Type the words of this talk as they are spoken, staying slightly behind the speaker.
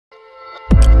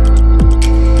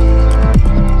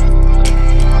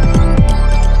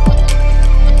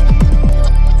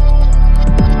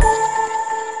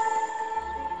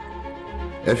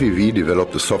FEV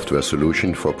developed a software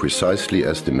solution for precisely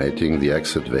estimating the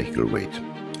exit vehicle weight,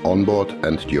 onboard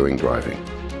and during driving.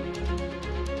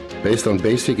 Based on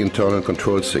basic internal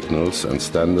control signals and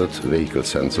standard vehicle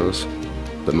sensors,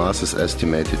 the mass is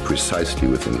estimated precisely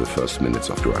within the first minutes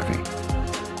of driving.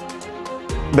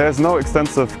 There is no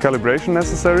extensive calibration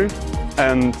necessary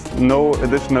and no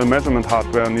additional measurement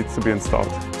hardware needs to be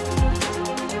installed.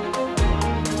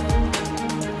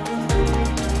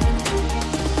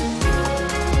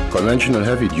 Conventional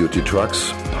heavy-duty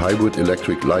trucks, hybrid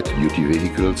electric light-duty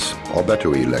vehicles or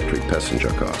battery electric passenger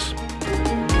cars.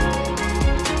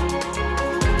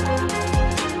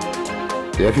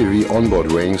 The FEV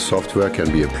onboard weighing software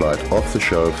can be applied off the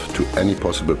shelf to any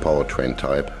possible powertrain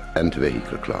type and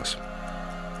vehicle class.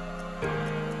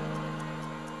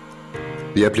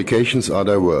 The applications are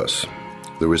diverse.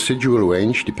 The residual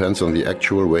range depends on the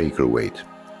actual vehicle weight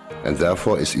and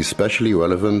therefore is especially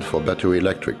relevant for battery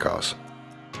electric cars.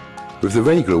 With the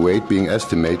vehicle weight being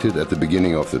estimated at the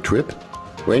beginning of the trip,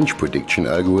 range prediction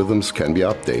algorithms can be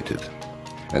updated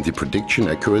and the prediction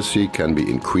accuracy can be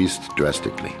increased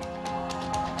drastically.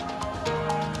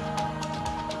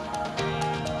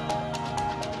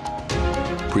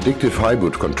 Predictive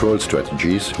hybrid control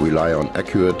strategies rely on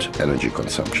accurate energy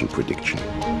consumption prediction.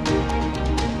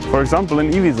 For example,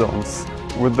 in EV zones,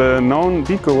 with the known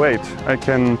vehicle weight, I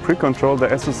can pre-control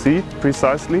the SoC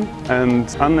precisely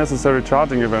and unnecessary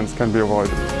charging events can be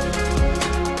avoided.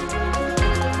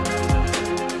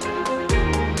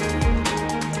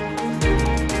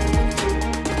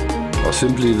 Or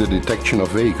simply the detection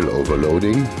of vehicle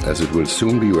overloading, as it will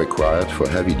soon be required for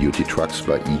heavy-duty trucks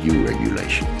by EU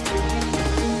regulation.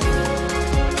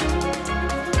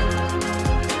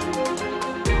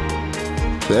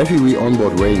 The FEV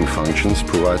onboard weighing functions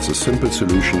provides a simple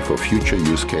solution for future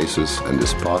use cases and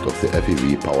is part of the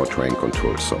FEV powertrain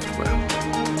control software.